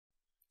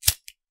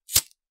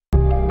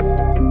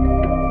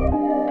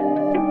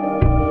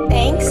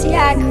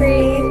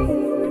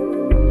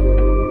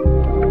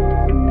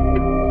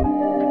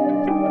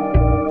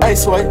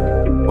This way.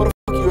 Where the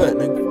fuck you at,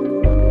 nigga?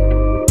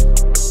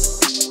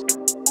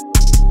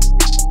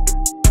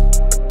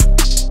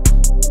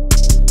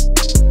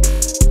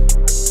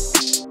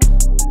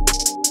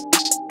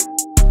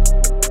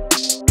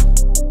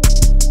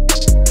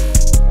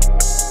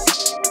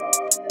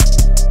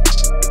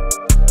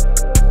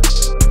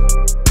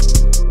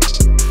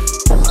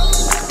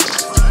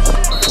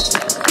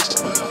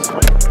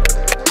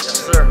 Yes,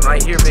 sir.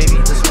 Right here, baby.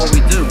 This is what we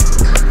do.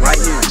 Right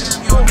here.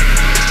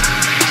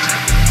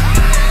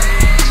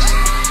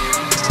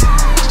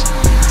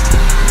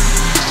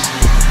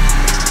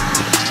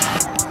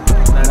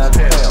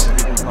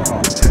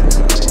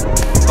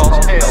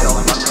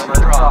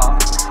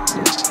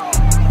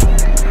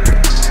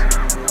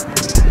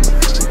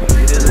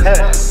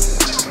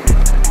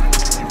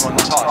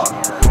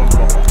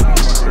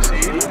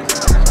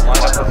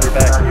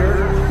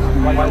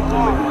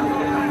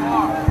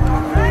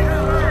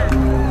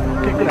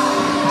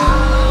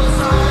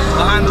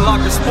 Behind the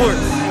Locker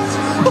Sports.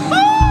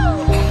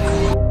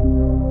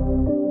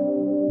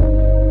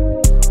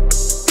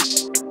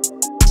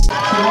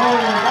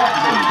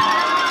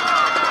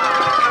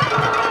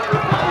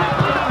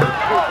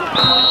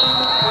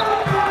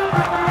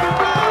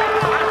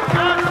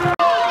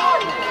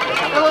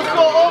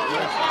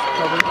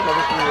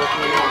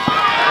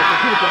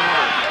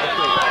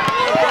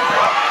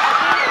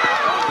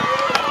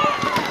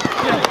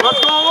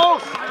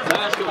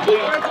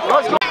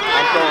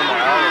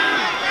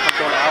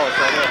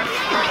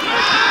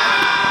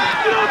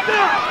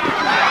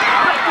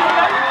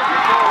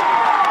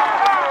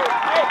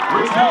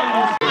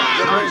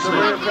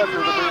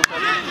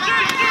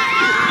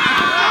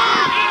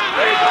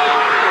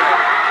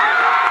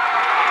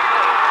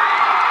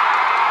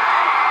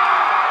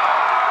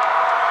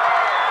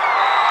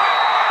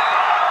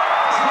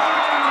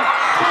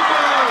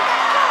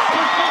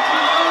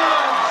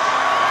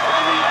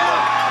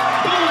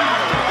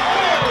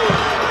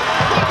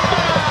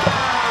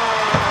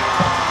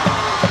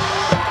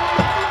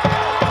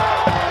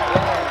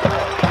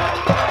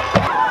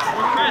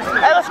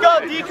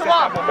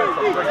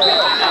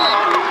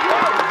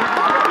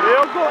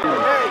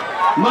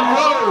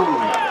 Munroe.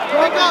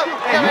 Wake up!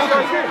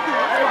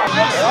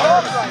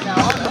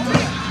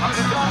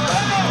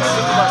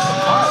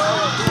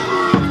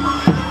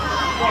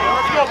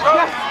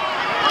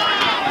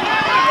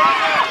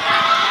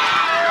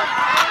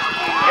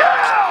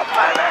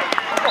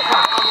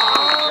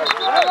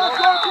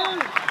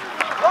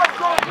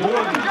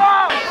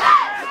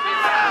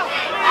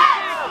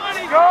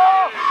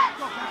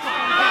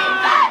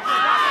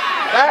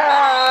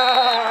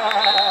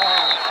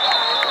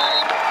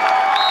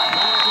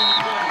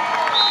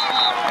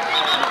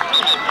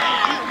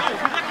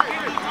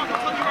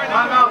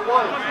 Timeout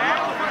white.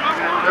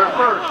 They're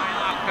first.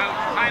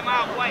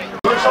 Timeout white.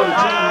 First on the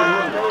team.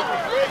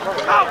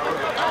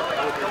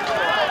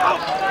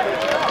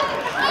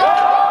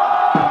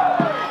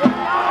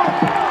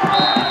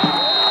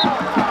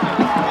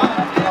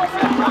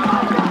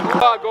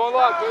 Go on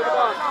lock, go to the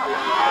box.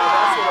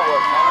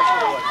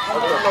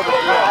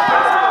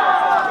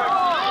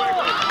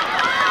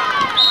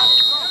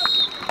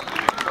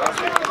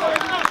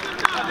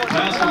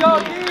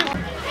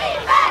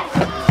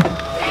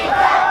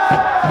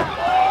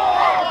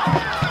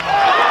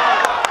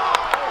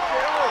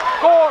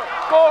 Score!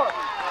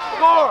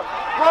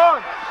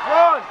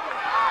 Run!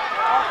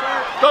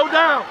 Go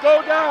down!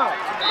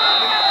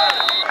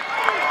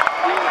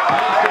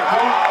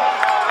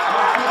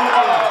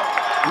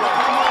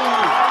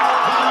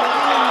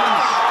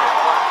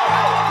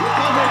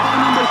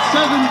 Number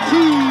 17,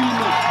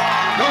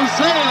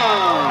 Hosea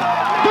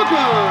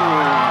Booker.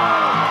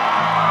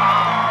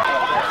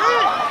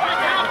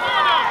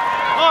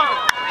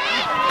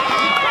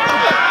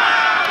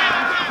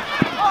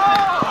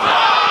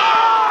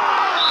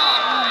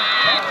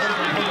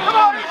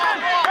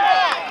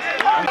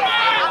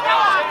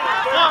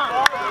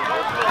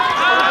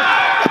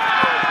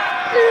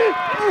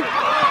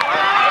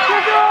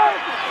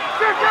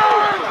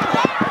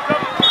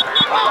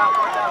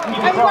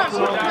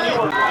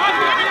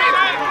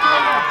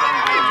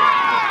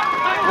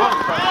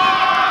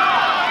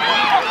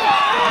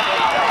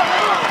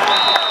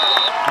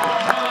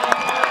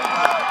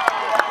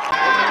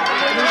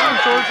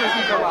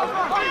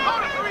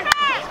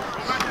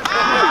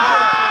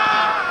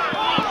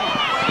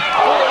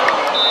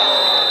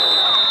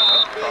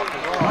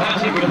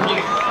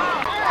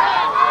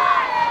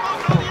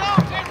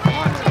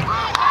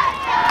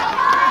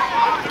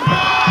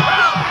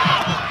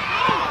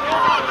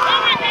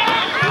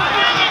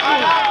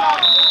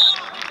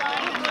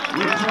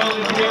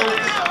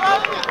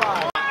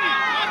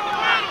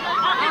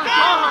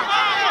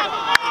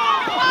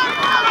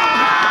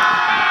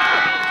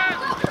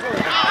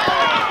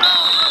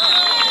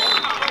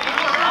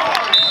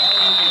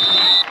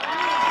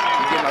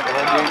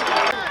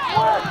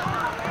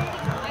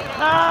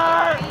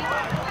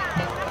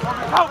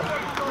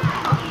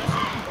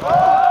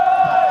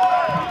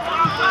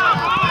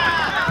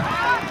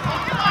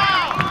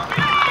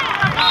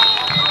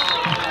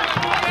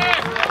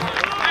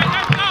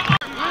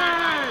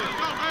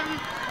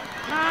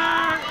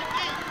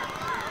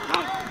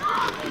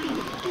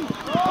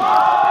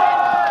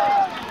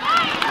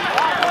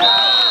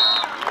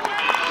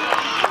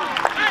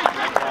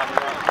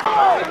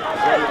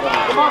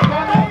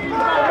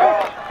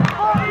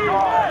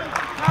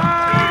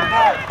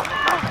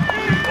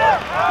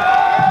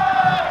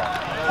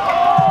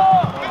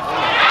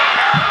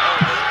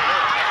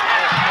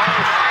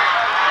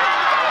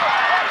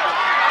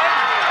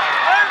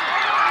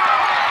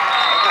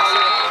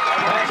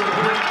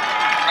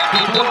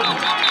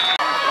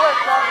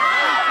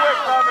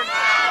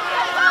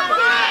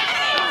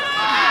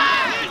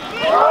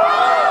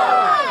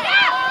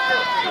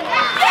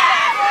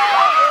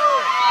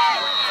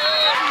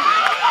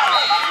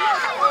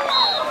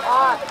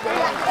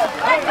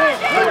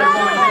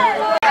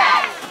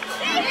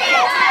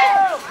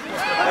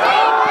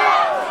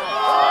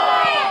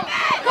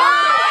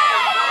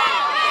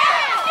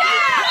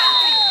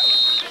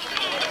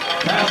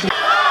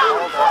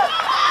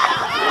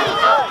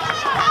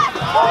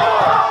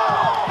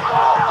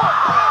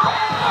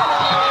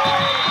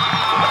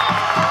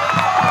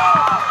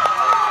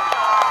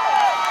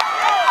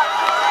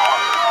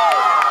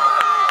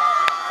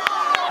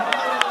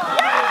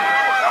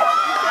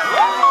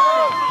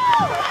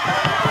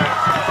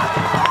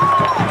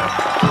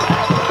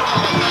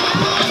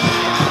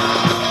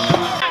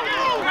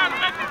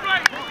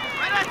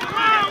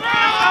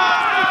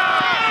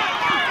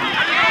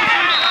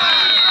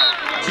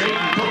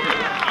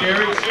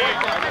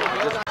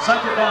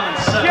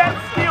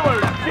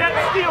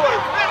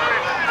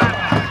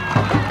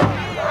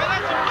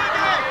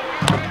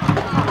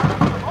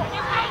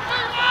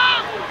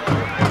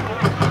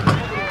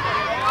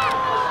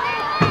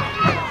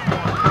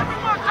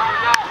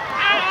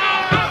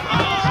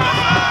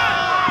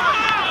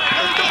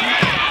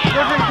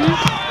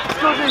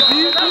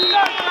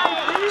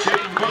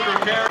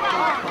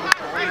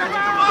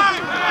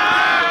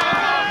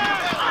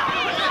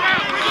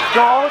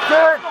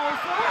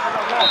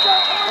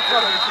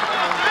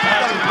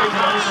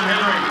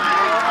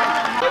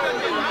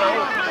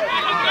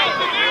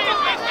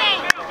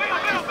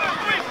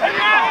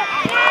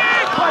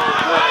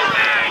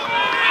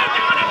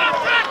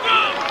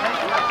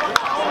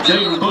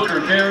 Jaden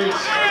Booker carries.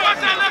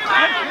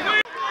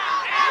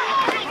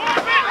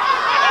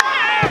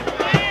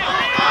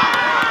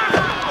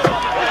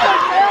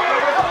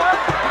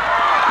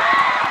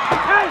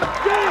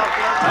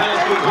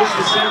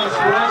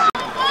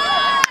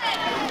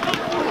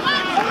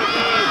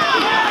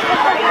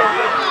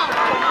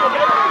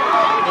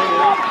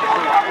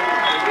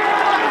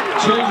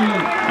 Jaden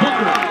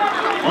Booker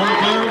on the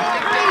carry.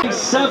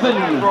 7.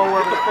 Munroe.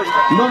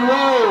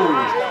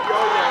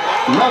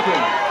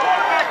 11.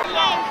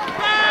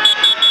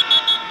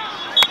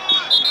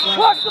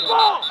 Watch the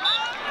ball!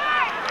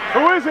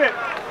 Who is it?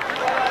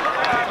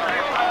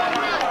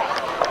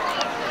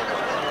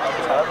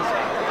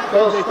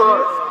 Full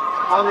start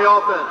on the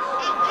offense.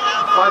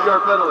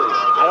 5-yard penalty.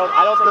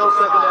 I don't Still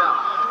second down.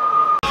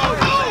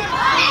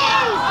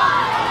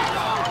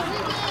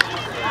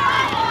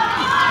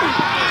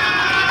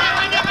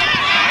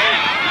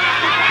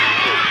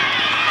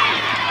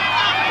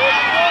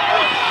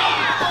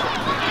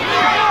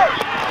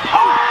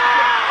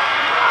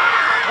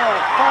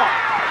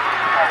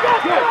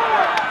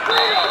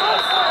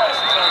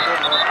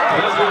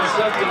 Has been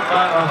accepted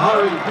by a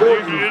Harry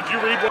Gordon. Did you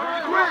read that?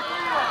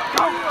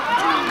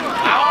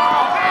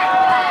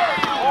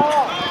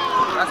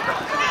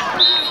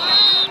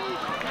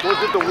 Was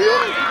it the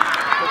wheel?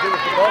 Was it the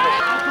ball?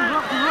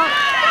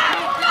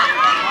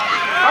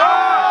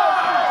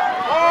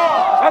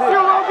 That's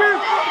you, Logan!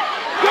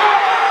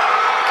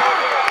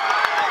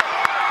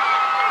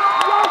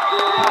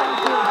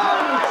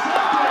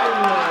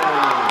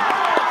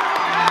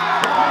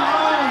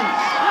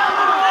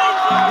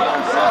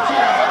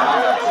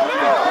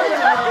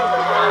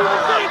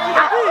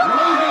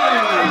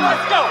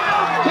 Let's go!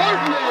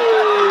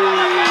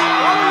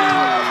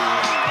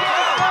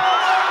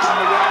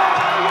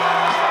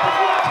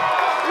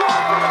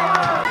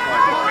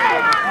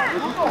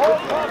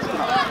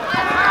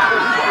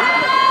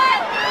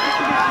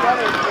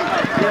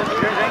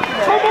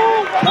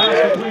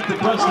 Complete to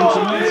Preston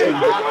Szymanski.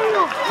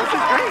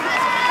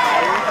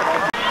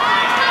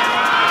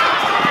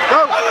 Go!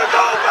 Let's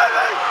go,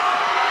 baby!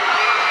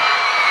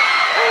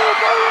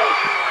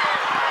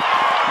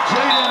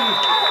 Jaden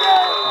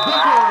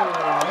Booker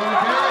on the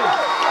carry.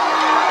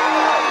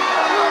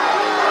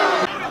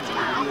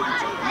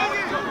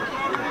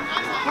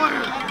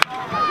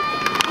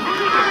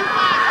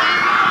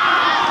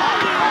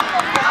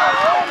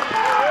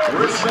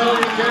 Rich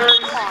Melody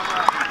carries.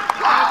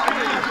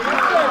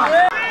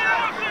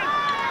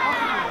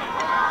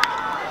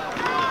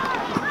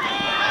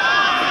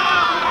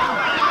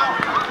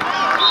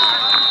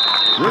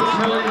 Rich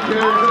Melody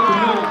carries up the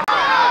middle.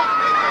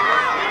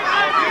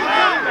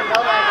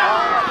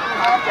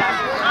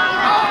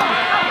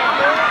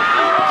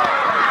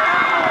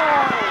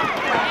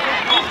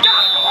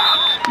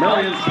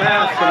 Mellion's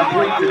pass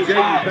complete to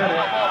Jaden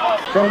Bennett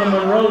from the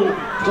Munroe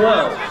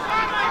 12.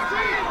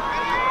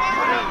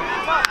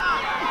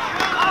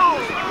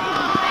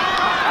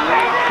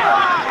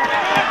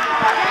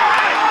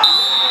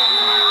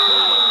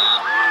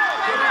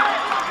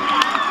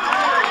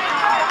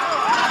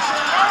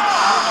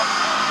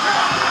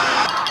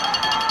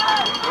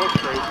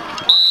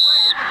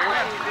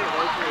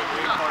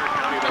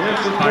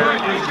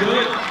 Is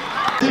good.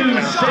 To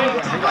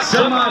state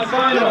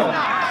semifinal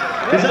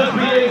is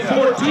FBA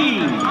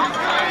 14.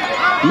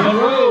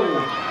 Munroe,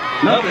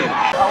 nothing.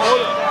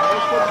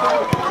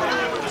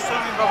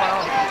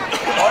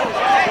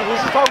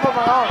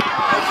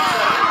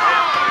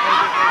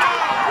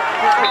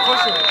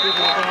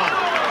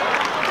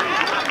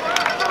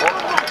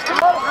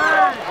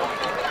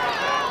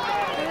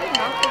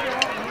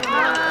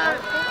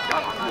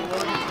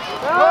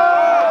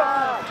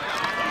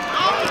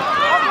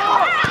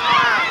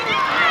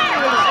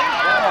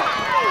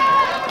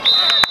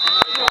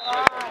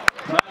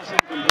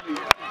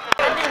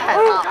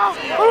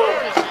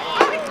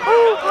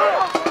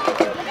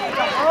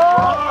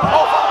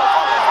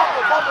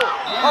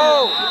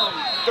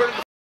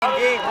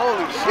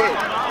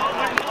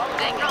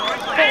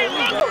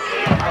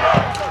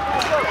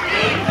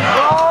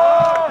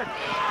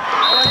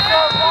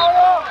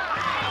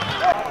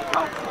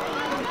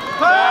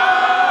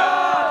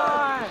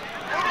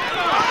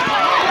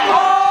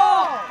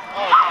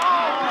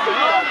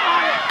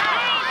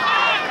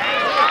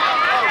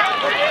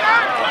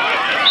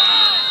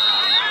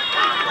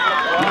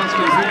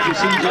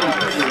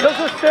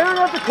 Just staring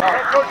at the car.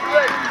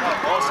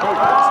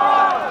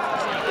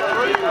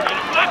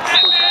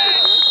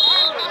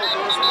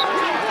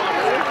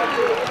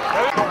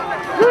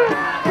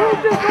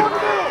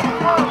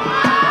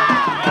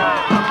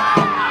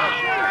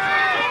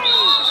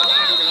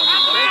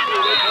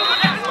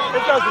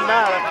 It doesn't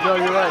matter. No,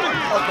 you're right.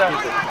 Okay.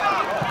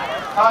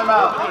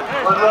 Timeout.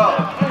 Munroe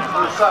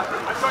for the second.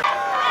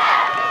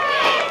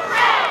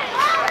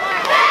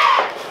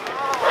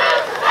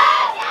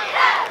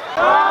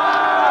 Oh!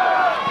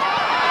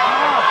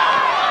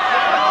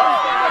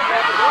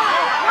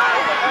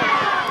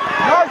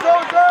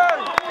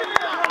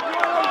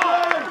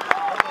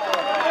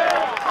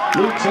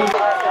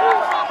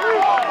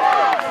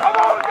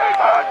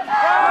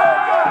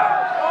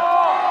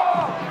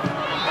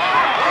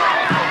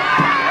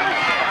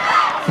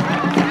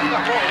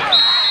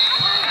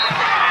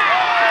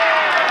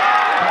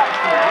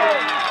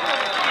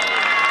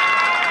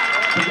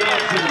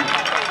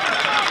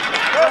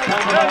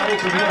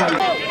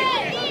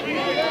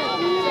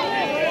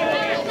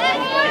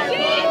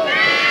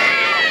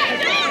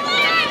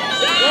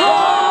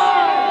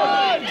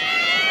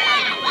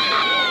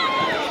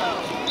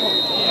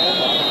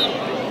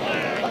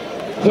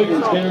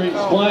 Figures carries,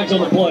 flags on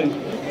the play.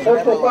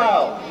 Personal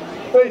foul.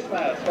 Face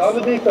mask on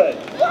the defense.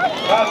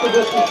 Half the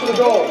distance to the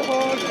goal.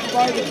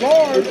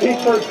 Repeat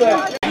first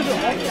down.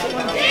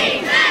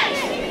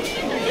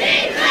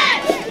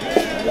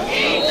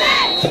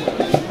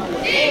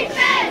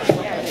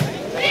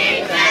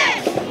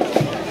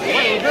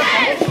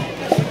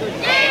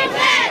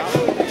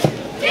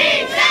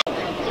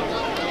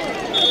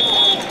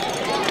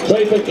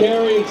 Safe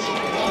carries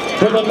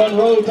for the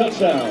Munroe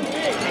touchdown.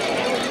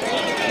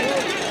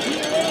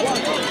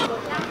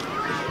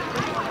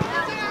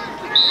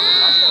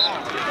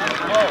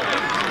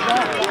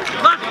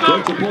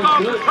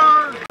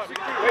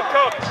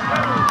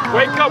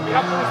 Wake up, we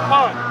have to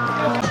respond.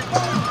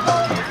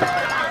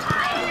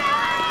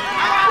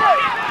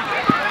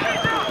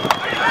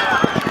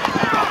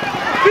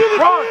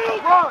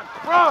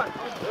 Run!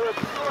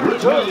 Good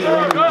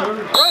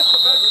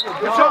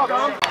job,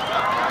 Dom.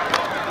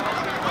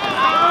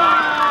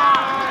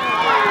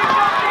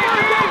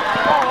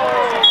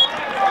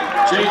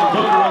 James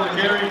Booker on the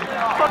carry.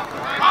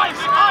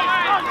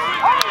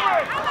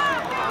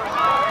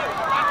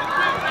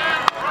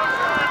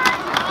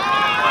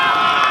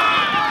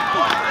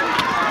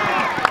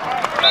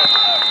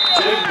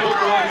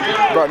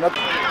 Bro,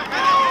 nothing.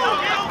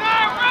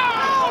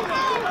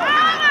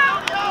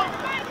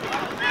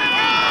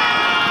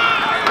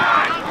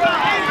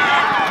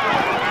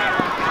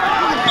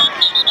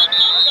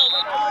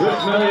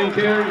 Rich Million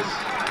carries.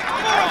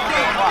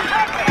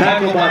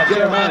 Tackled by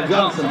Jeremiah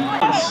Johnson.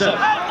 Set.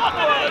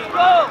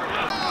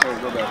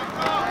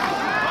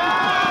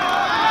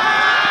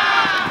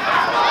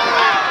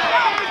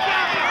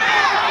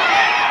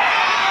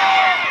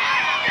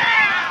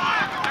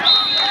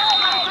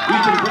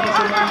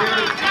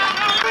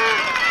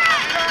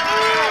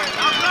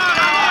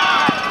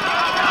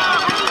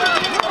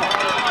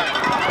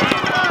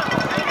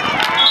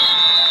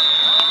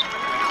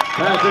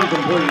 Pass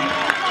incomplete.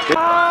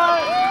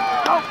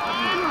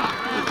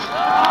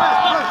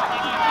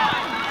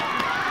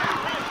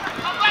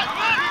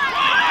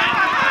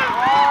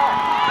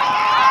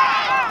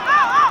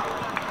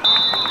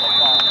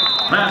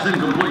 Pass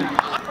incomplete.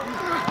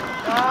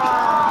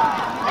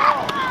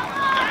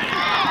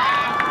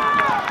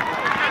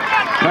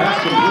 Pass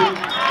complete.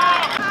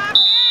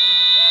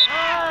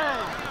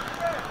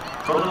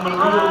 For the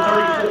Munroe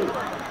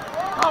 34.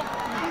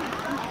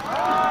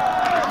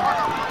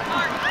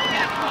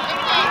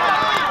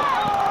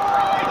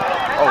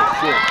 Oh,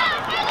 shit.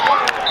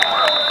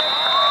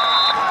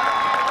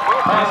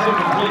 Pass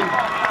incomplete.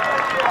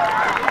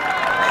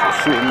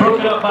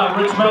 Broken up by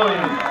Rich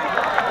Million.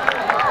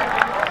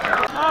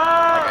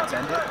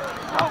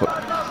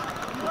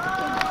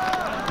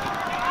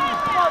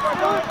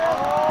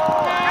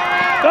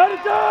 Got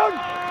it down!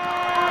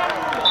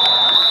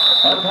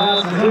 That pass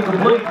is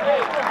incomplete.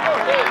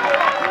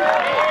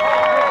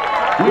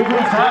 We've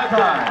reached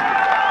halftime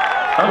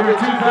of your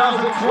 2022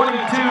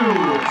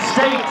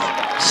 state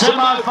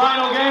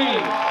semifinal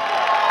game.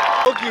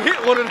 Okay, hit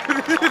one of them.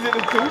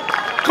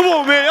 Come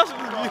on, man.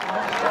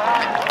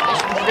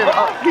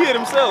 He hit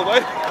himself,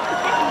 right?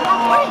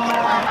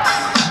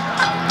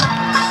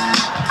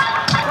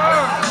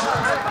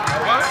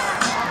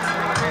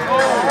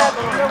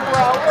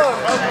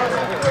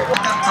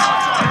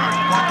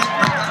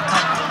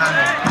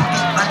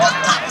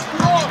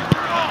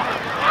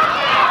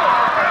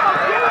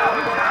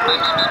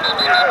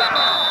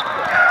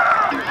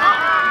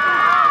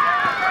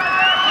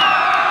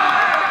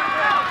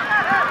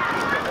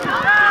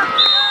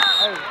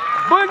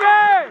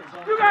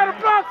 Boogie! You gotta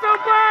block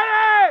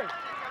somebody!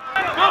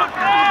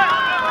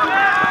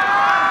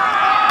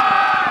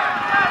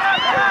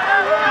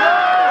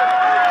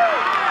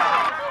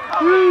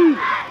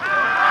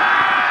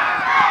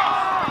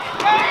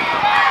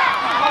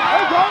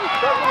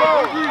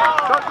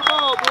 Touch the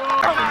ball, bro.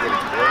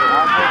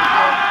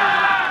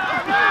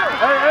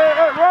 Hey,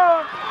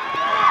 run!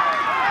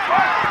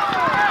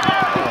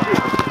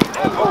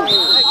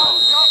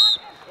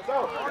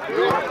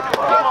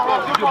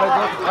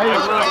 Hey,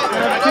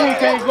 the team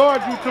can't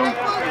guard you two.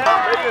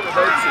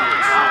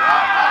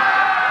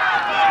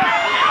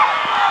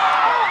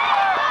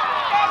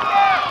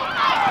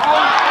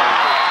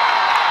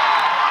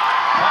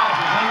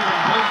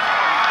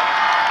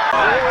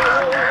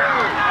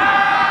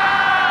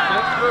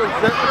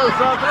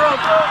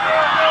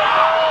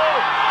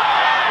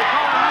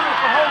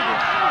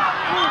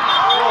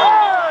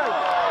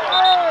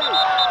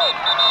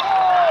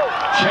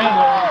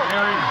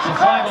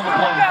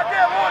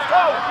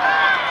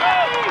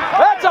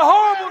 That's a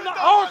horrible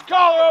horse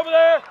collar over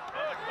there.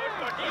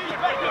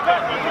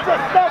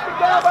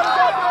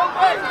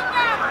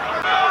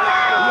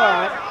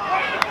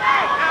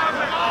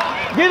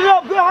 Get it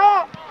up, good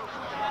hop.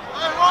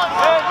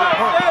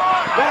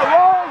 Let it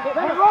roll,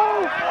 let it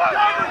roll.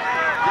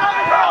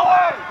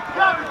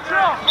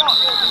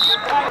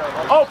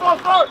 Oh,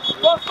 false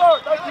start,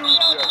 thank you.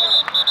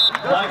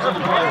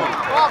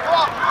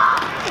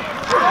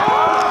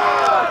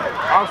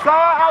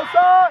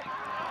 Outside.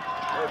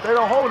 If they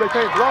don't hold, they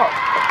can't block.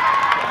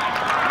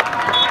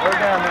 Third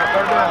down now,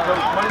 Coach.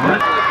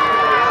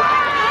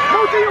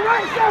 Move to your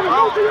right, 7.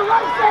 Move to your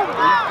right, 7.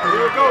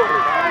 Here it goes.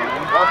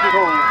 Watch it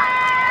hold.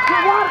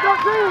 Get wide, go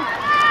team.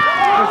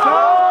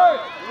 Inside.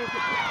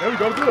 There we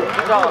go, good.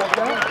 Good job.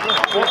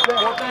 Fourth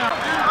down.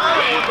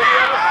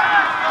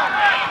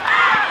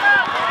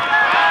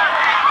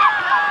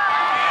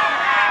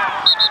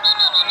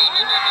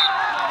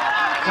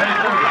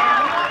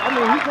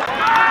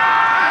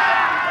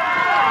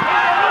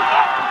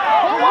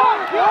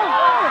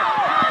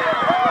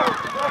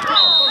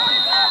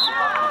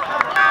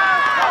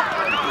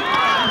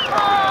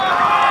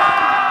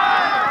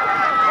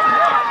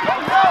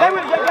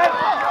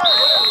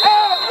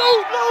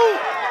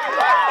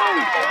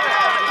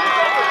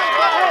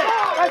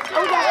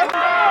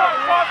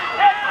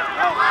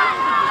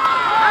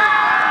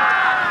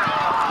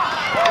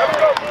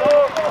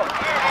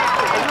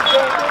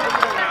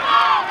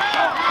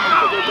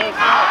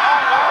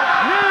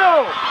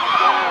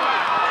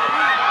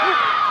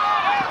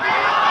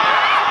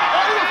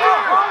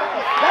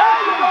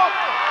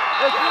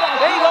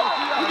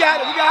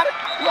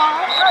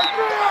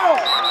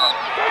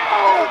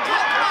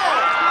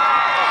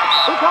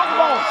 Who caught the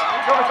ball?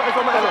 It's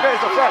okay.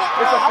 It's a flat.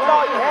 I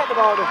thought you had the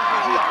ball there.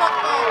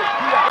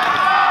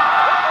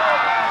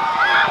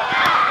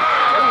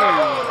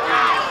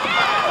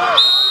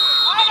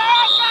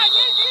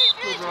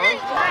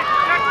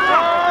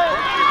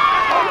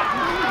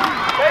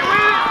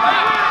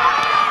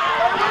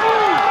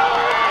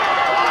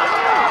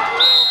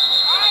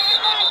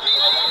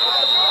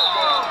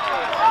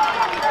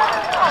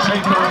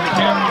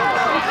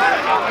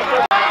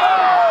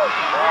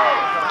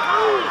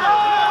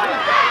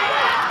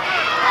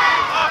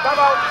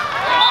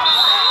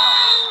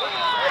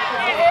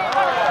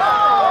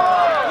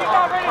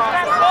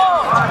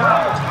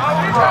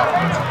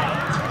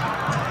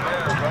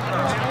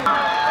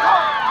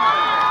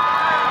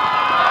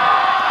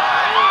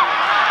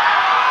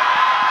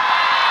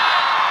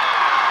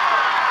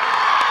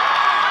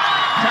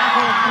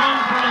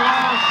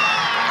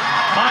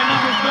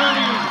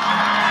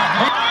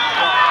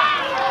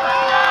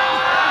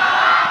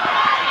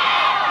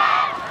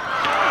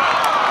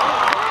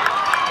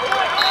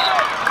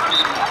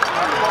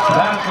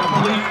 That's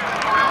complete.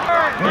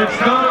 It's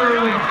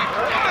 3rd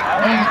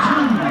and 2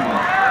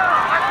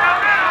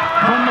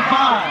 from the 5.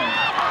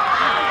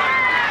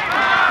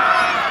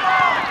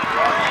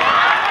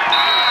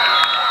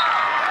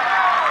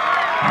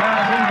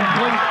 Pass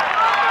incomplete.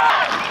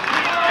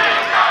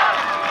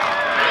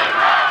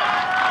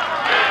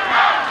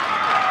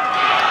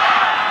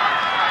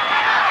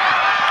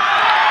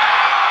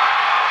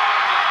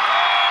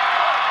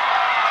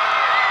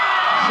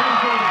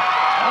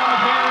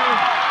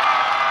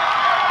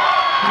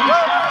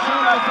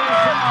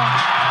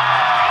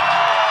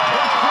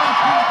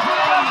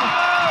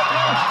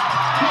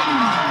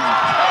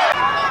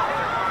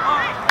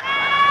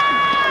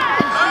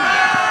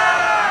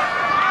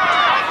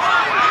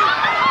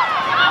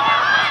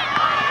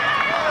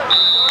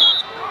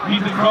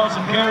 Needs to cross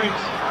some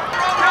carries.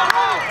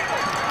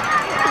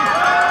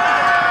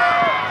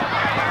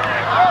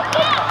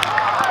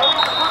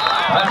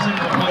 That's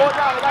incomplete.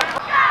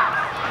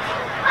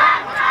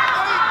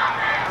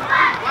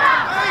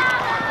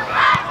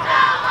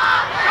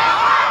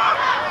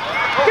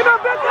 Get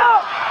up, back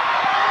up!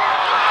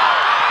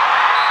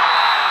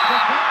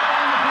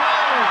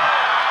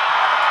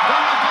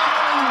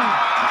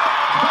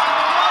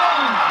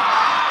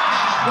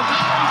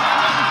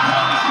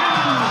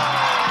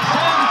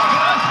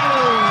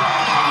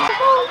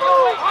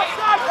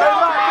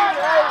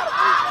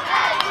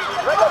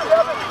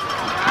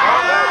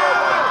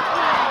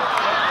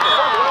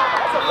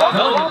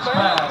 Elliot's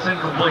pass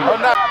incomplete.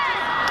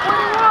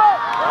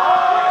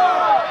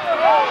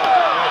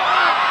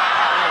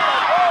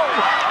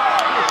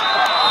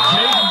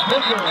 Jaden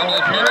Booker on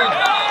the carry.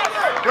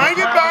 Bring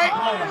it back.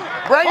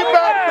 Bring it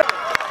back.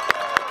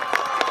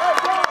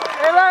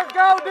 Hey, let's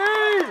go, D!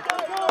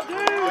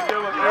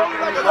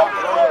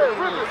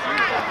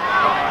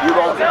 You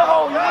gonna get a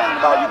hold. You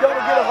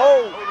gonna get a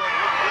hold.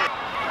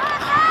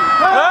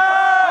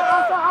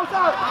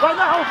 Outside. Right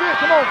now, hold it.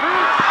 Come on,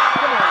 Vince.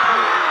 Come on.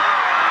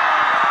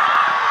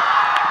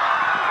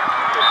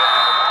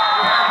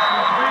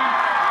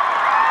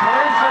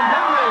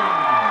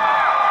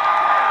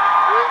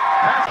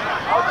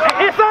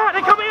 It's on!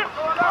 They come in!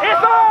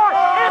 It's on!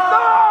 It's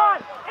on!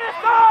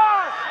 It's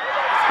on!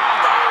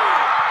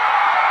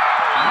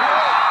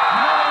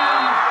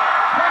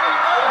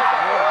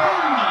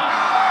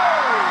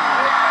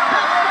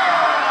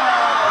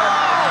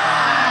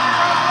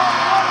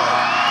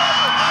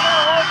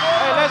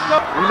 Hey, let's go!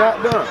 We're not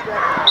done.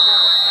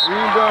 We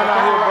ain't done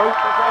out here, bro.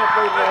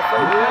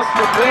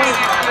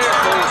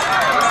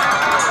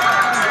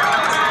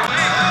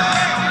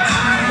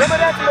 Remember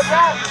that to the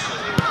back.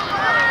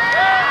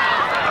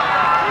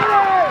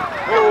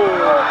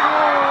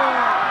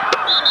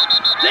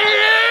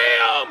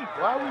 Damn!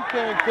 Why we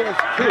can't catch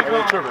kick?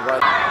 Ain't tripping,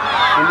 right?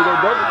 Can we go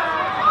double?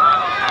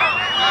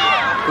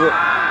 Good.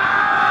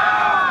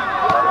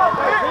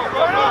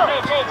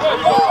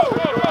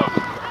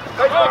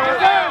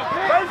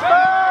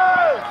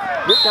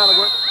 Good counter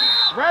work.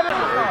 Right in.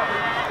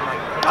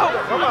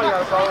 Somebody got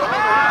to follow.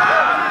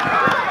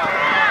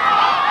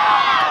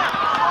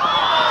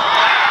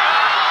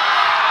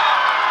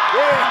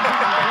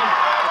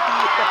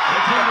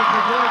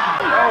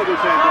 Oh,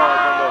 this ain't going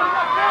no more.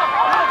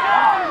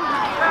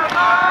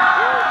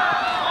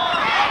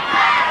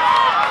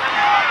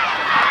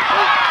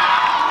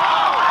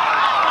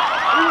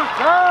 He was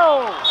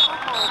down.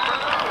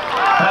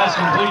 Pass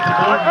complete to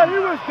Gordon. Hey, he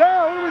was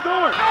down. What are we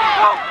doing?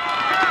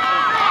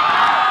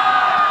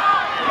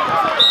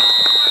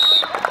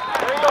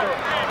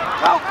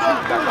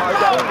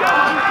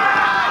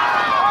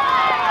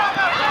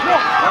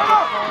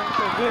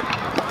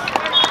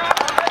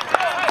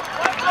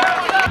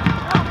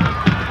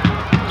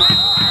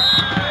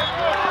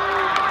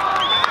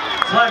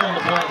 Flag on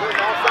the play.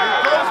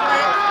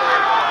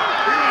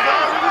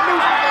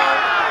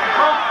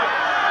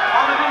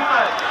 On the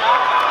defense.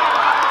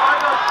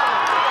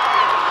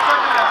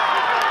 Second down.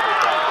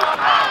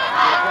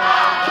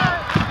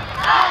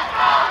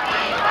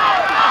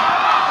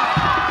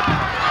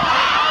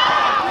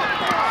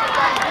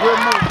 Good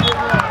move.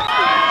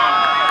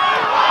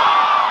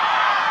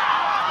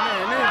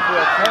 Man, this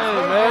boy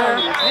came, man.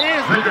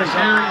 Bigger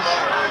series.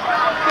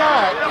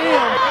 God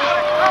damn.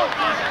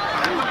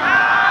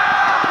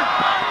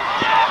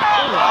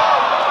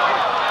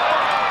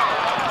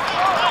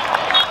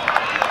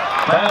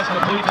 Pass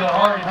complete to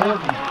Ari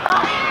Gordon.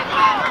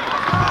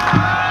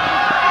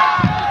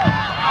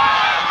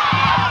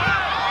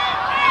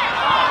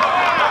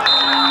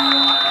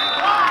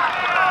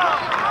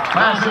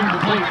 Pass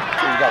incomplete.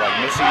 We got like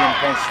Michigan,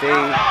 Penn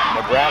State,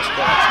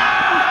 Nebraska.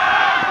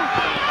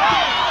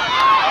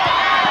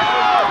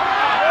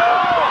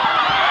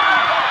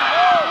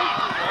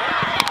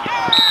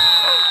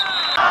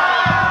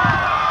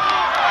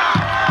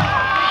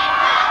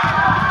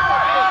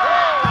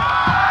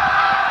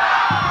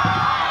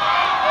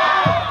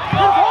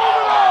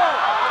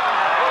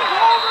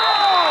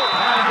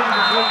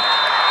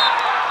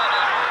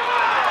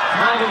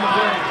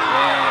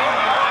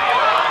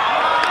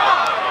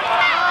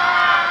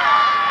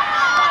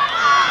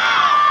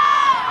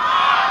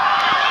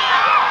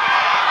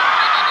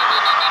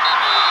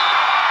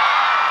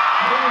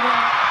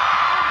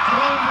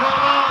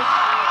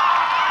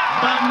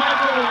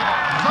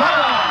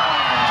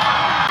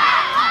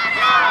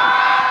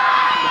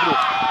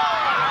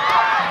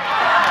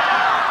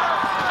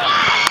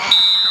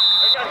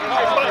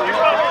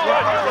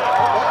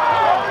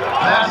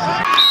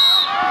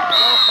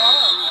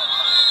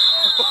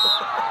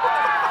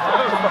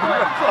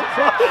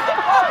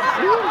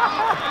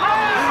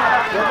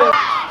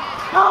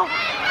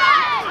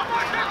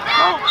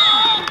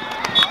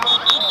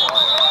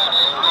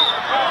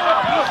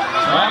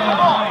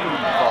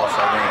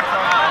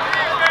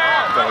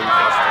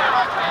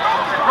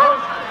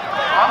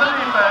 On the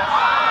defense,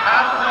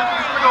 pass the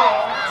distance to the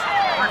goal,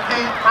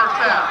 retain first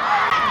down.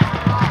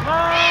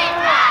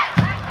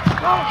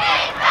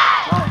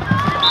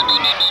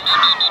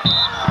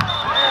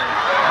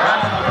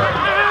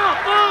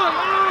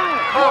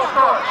 Full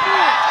start.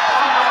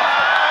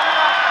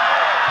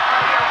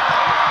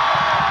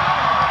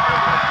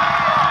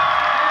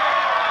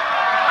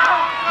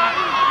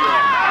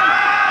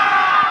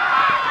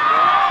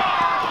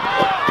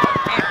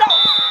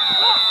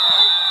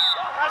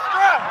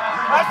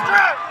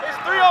 It's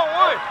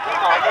 3-on-1.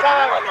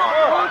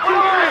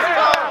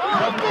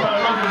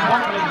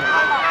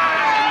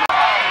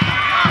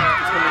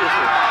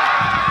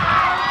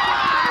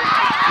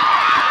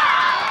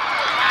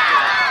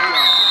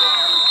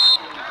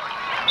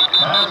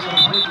 Pass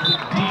complete to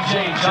DJ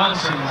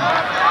Johnson.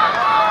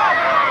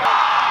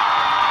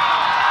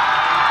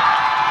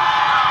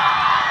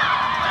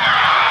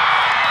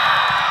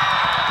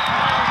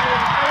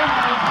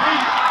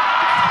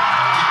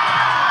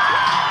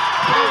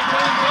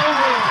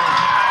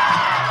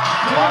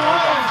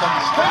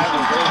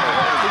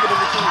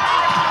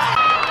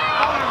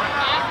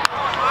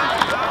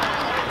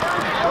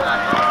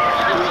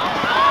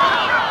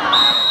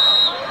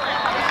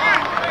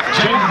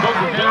 James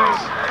Booker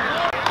carries.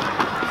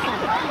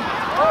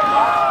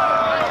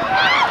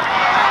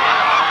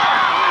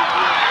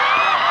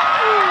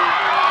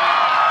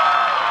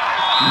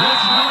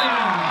 Rich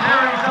Williams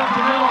carries up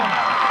the middle.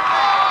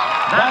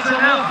 That's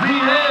an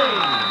FBA.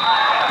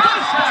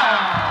 Touchdown.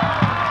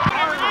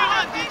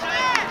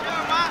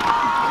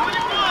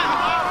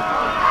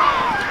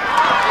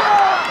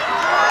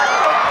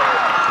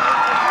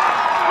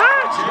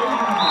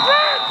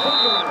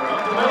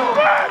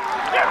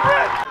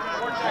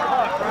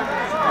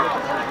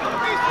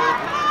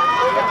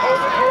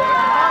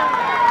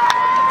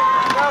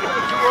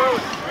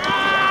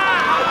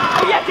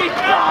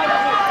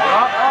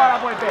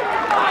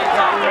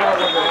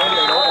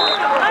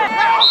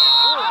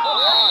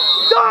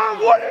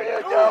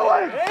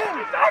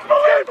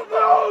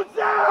 Snooze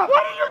zap!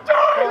 What are you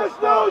doing? The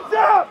snooze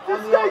zap!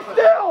 Just stay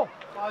still!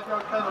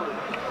 5-yard penalty.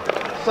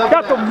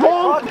 Got the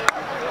wrong.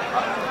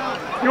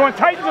 You want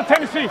Titans or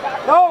Tennessee?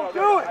 No,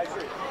 do it!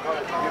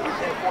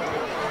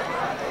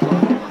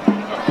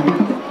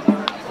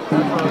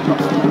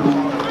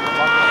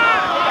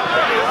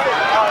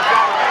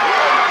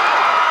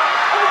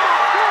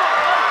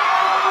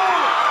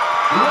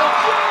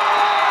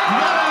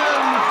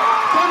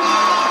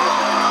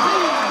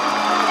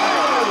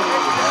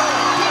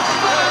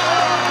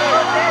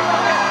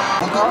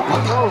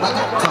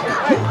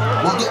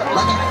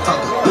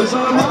 There's a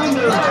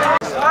reminder.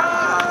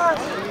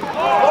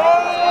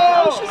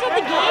 Oh, she's at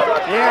the game?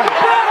 Yeah.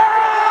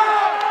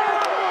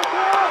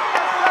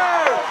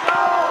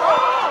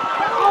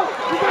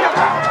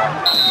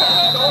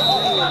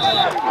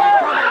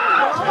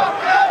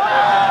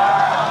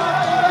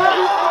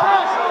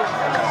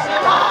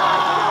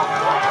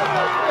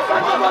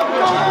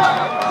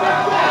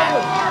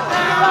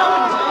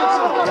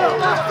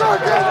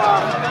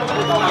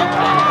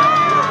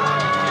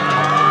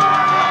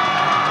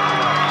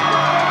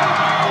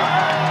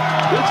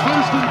 It's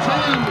first and 10.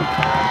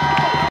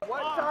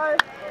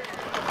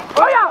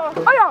 Oh yeah!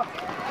 Oh yeah!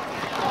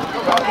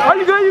 Are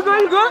you good? You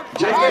good? You good?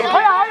 Oh yeah!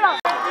 Oh yeah!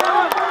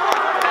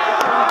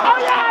 Oh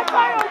yeah! I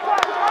got it!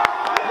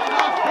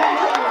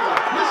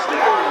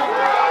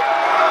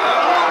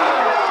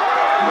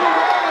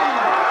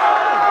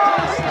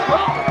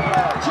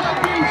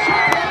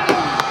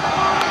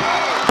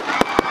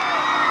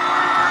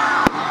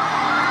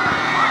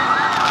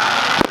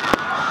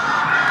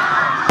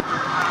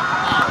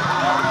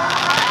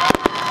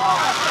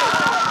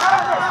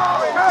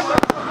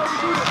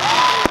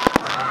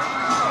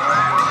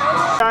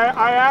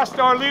 I asked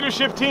our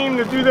leadership team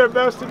to do their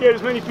best to get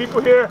as many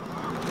people here.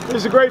 This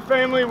is a great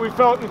family. We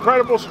felt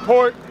incredible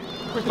support.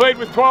 We played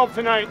with 12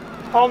 tonight,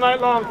 all night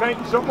long. Thank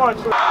you so much.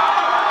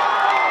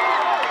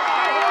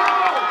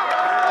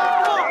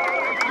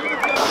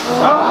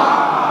 Ah!